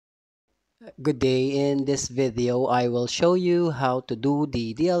Good day. In this video, I will show you how to do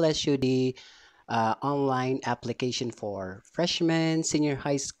the DLSU-D online application for freshmen, senior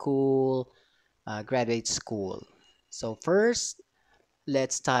high school, graduate school. So first,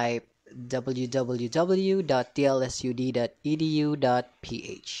 let's type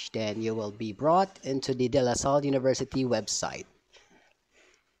www.dlsud.edu.ph. Then you will be brought into the De La Salle University website.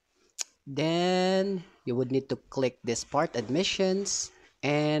 Then you would need to click this part, admissions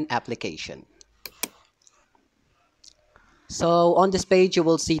and application. So on this page, you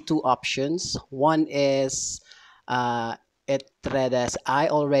will see two options. One is it read as I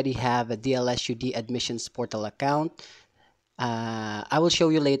already have a DLSU-D admissions portal account. I will show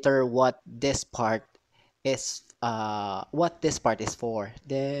you later what this part is for.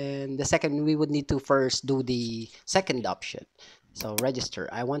 Then the second, we would need to first do the second option. So register.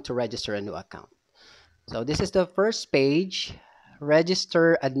 I want to register a new account. So this is the first page,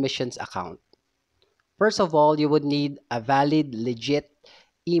 register admissions account. First of all, you would need a valid, legit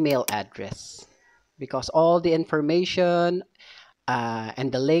email address because all the information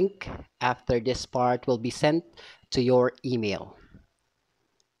and the link after this part will be sent to your email.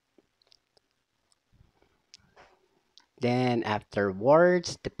 Then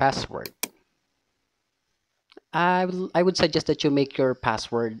afterwards, the password. I would suggest that you make your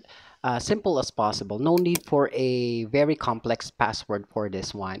password simple as possible. No need for a very complex password for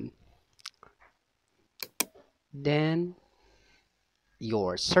this one. Then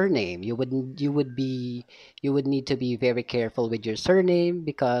your surname. You would need to be very careful with your surname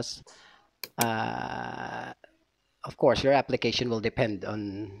because uh, of course your application will depend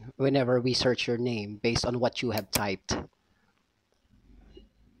on whenever we search your name based on what you have typed.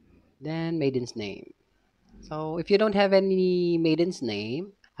 Then maiden's name. So if you don't have any maiden's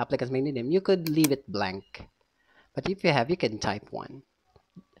name, applicant's maiden name, you could leave it blank. But if you have, you can type one.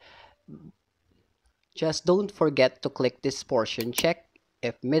 Just don't forget to click this portion. Check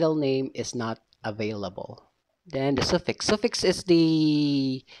if middle name is not available. Then the suffix. Suffix is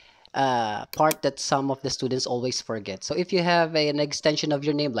the part that some of the students always forget. So if you have an extension of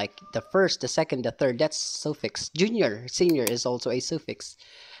your name, like the first, the second, the third, that's suffix. Junior, senior is also a suffix.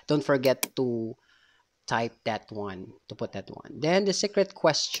 Don't forget to type that one, to put that one. Then the secret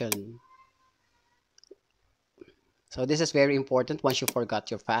question. So this is very important. Once you forgot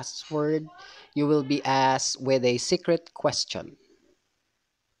your password, you will be asked with a secret question.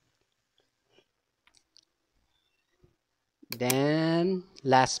 Then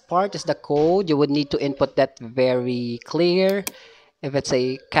last part is the code. You would need to input that very clear. If it's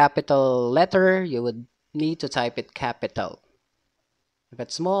a capital letter, you would need to type it capital. If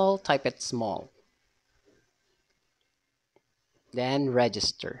it's small, type it small. Then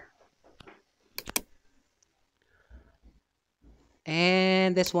register.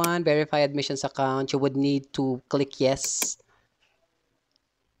 And this one, verify admissions account, you would need to click yes.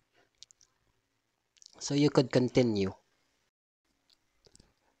 So you could continue.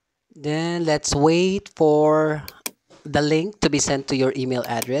 Then let's wait for the link to be sent to your email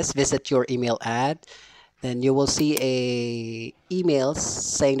address. Visit your email ad. Then you will see a email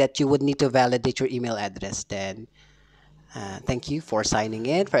saying that you would need to validate your email address. Then thank you for signing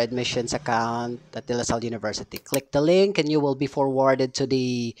in for admissions account at De La Salle University. Click the link and you will be forwarded to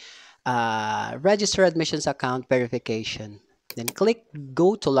the register admissions account verification. Then click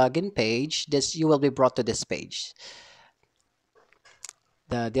go to login page. You will be brought to this page.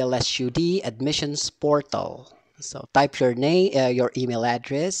 The DLSU-D admissions portal. So type your name, your email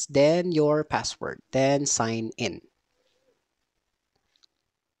address, then your password, then sign in.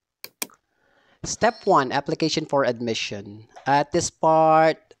 Step 1, application for admission. In this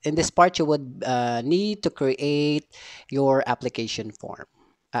part, you would need to create your application form,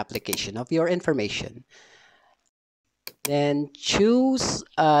 application of your information. Then choose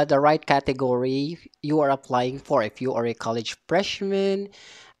the right category you are applying for. If you are a college freshman,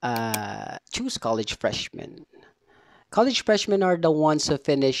 choose college freshman. College freshmen are the ones who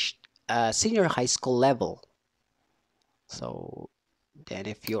finished senior high school level. So then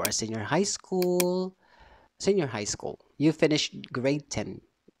if you are senior high school, you finished grade 10.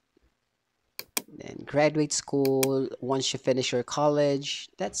 Then graduate school, once you finish your college,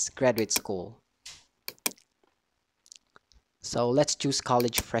 that's graduate school. So let's choose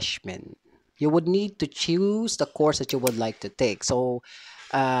college freshman. You would need to choose the course that you would like to take. So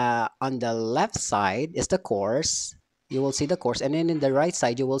on the left side is the course. You will see the course, and then in the right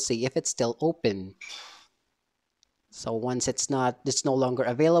side, you will see if it's still open. So once it's no longer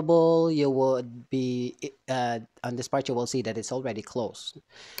available, you would be on this part, you will see that it's already closed.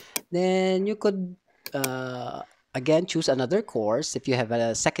 Then you could again, choose another course if you have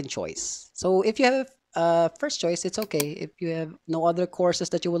a second choice. So if you have a first choice, it's okay. If you have no other courses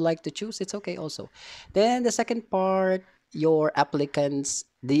that you would like to choose, it's okay also. Then the second part, the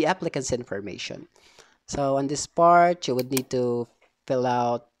applicant's information. So on this part, you would need to fill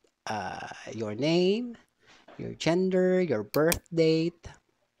out your name, your gender, your birth date.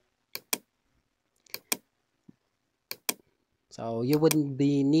 So you would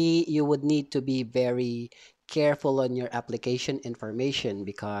need to be very careful on your application information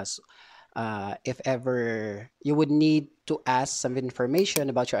because if ever you would need to ask some information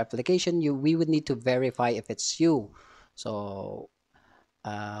about your application, we would need to verify if it's you. So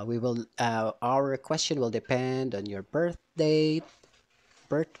our question will depend on your birth date,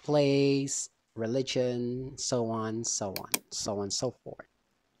 birthplace, religion, so on, so on, so on, so forth.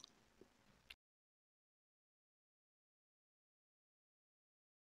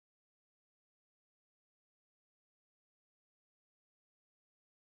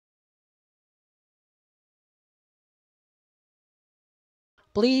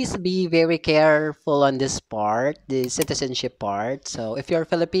 Please be very careful on this part, the citizenship part. So if you're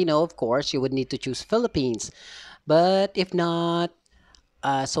Filipino, of course, you would need to choose Philippines. But if not,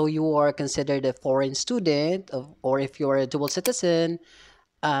 so you are considered a foreign student, or if you're a dual citizen,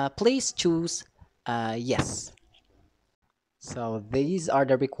 please choose yes. So these are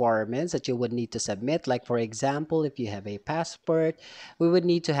the requirements that you would need to submit. Like for example, if you have a passport, we would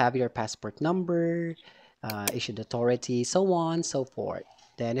need to have your passport number, issued authority, so on, so forth.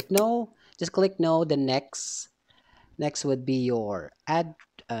 Then if no, just click no. The next would be your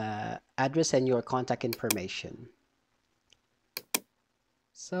address and your contact information.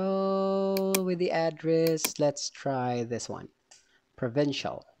 So with the address, let's try this one.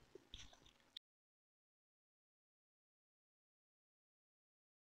 Provincial.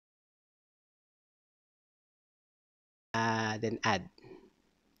 Then add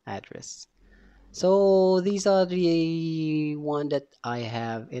address. So these are the one that I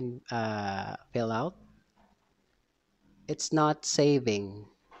have in fill out. It's not saving.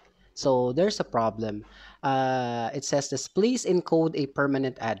 So there's a problem. It says this, please encode a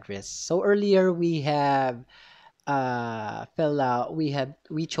permanent address. So earlier we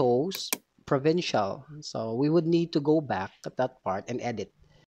chose provincial. So we would need to go back at that part and edit.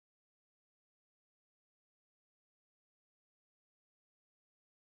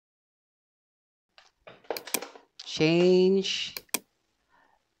 Change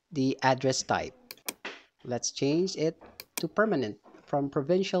the address type. Let's change it to permanent, from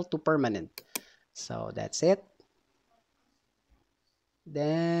provincial to permanent. So that's it.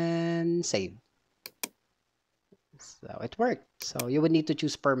 Then save. So it worked. So you would need to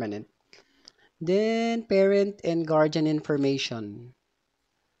choose permanent. Then parent and guardian information.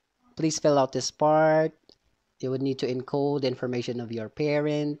 Please fill out this part. You would need to encode the information of your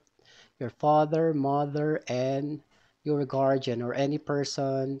parent, your father, mother, and your guardian or any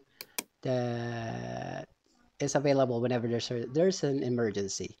person that is available whenever there's an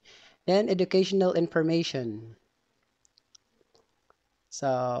emergency. Then educational information.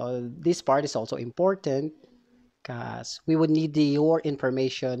 So this part is also important because we would need your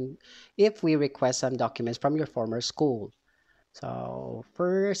information if we request some documents from your former school. So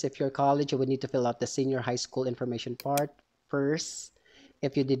first, if you're college, you would need to fill out the senior high school information part first.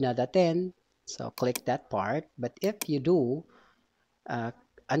 If you did not attend, so click that part. But if you do, uh,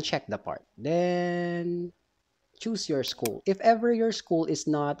 uncheck the part. Then choose your school. If ever your school is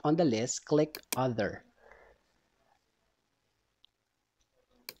not on the list, click other.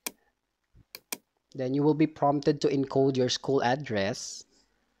 Then you will be prompted to encode your school address.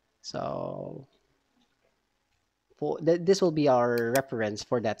 So this will be our reference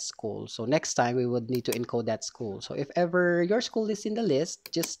for that school. So next time we would need to encode that school. So if ever your school is in the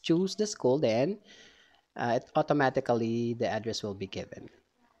list, just choose the school, then automatically the address will be given.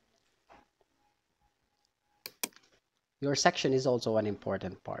 Your section is also an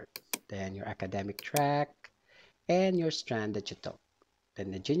important part. Then your academic track and your strand that you took.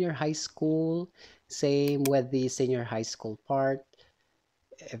 Then the junior high school, same with the senior high school part.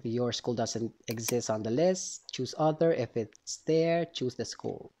 If your school doesn't exist on the list, choose other. If it's there, choose the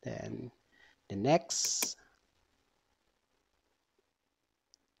school. Then the next,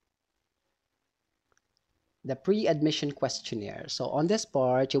 the pre-admission questionnaire. So on this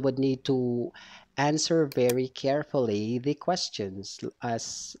part, you would need to answer very carefully the questions.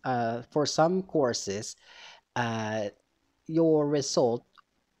 As for some courses, uh, your result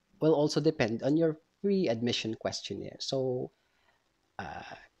will also depend on your pre-admission questionnaire. So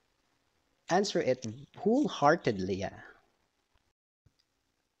answer it wholeheartedly. Yeah.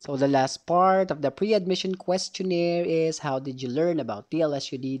 So the last part of the pre-admission questionnaire is how did you learn about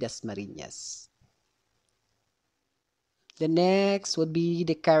DLSU-D Dasmarinas? The next would be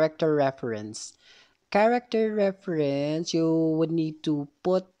the character reference. Character reference, you would need to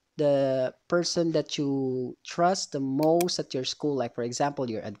put the person that you trust the most at your school, like for example,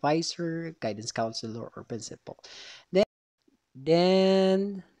 your advisor, guidance counselor, or principal.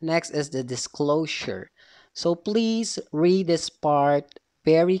 Then next is the disclosure. So please read this part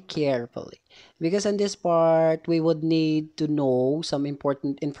very carefully because in this part we would need to know some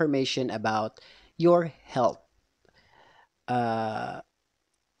important information about your health. Uh,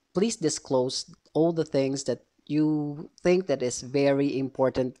 please disclose all the things that you think that is very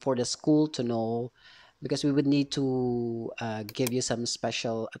important for the school to know because we would need to give you some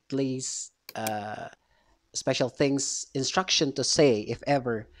special at least special things instruction to say if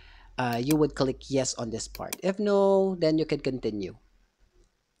ever you would click yes on this part. If no, then you can continue.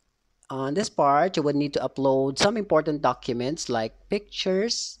 On this part, you would need to upload some important documents like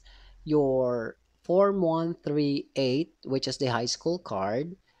pictures, your Form 138, which is the high school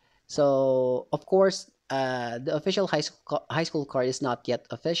card. So, of course, the official high school card is not yet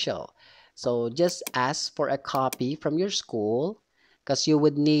official. So, just ask for a copy from your school because you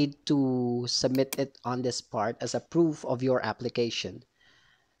would need to submit it on this part as a proof of your application.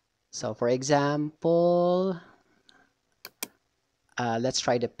 So, for example, let's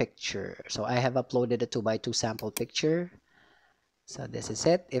try the picture. So I have uploaded a 2 by 2 sample picture. So this is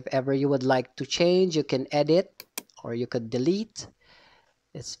it. If ever you would like to change, you can edit or you could delete.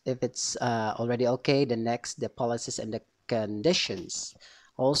 If it's already okay, the next, the policies and the conditions.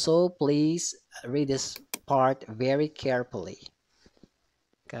 Also, please read this part very carefully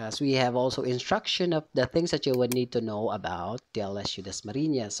because we have also instruction of the things that you would need to know about the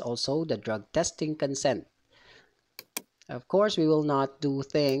DLSU-Dasmarinas. Also, the drug testing consent. Of course, we will not do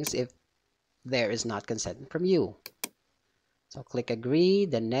things if there is not consent from you. So click agree,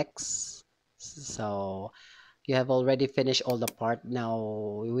 the next. So you have already finished all the part.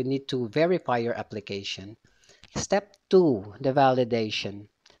 Now we need to verify your application. Step 2, the validation.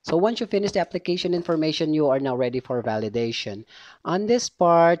 So once you finish the application information, you are now ready for validation. On this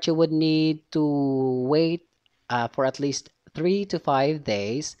part, you would need to wait for at least 3 to 5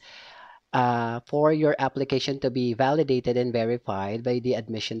 days for your application to be validated and verified by the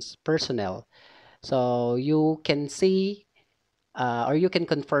admissions personnel. So you can see or you can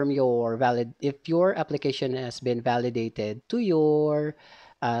confirm your valid if your application has been validated to your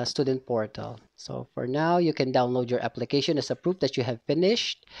student portal. So for now, you can download your application as a proof that you have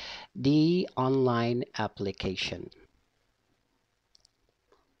finished the online application.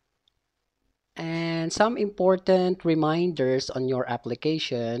 And some important reminders on your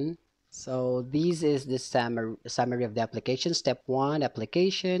application. So this is the summary of the application. Step 1,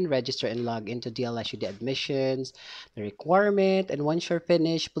 application, register and log into DLSU admissions, the requirement, and once you're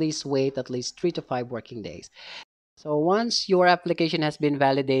finished, please wait at least 3 to 5 working days. So once your application has been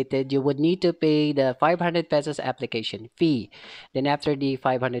validated, you would need to pay the 500 pesos application fee. Then after the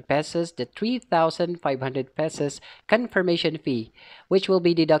 500 pesos, the 3,500 pesos confirmation fee, which will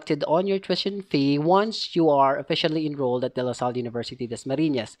be deducted on your tuition fee once you are officially enrolled at De La Salle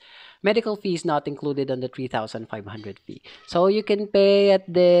University-Dasmarinas. Medical fee is not included on the 3,500 fee. So you can pay at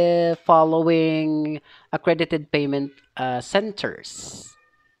the following accredited payment centers.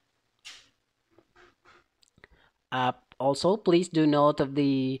 Also, please do note of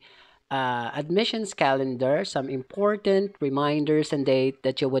the admissions calendar, some important reminders and date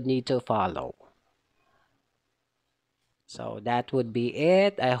that you would need to follow. So that would be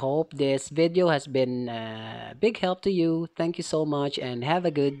it. I hope this video has been a big help to you. Thank you so much and have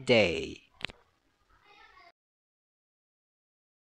a good day.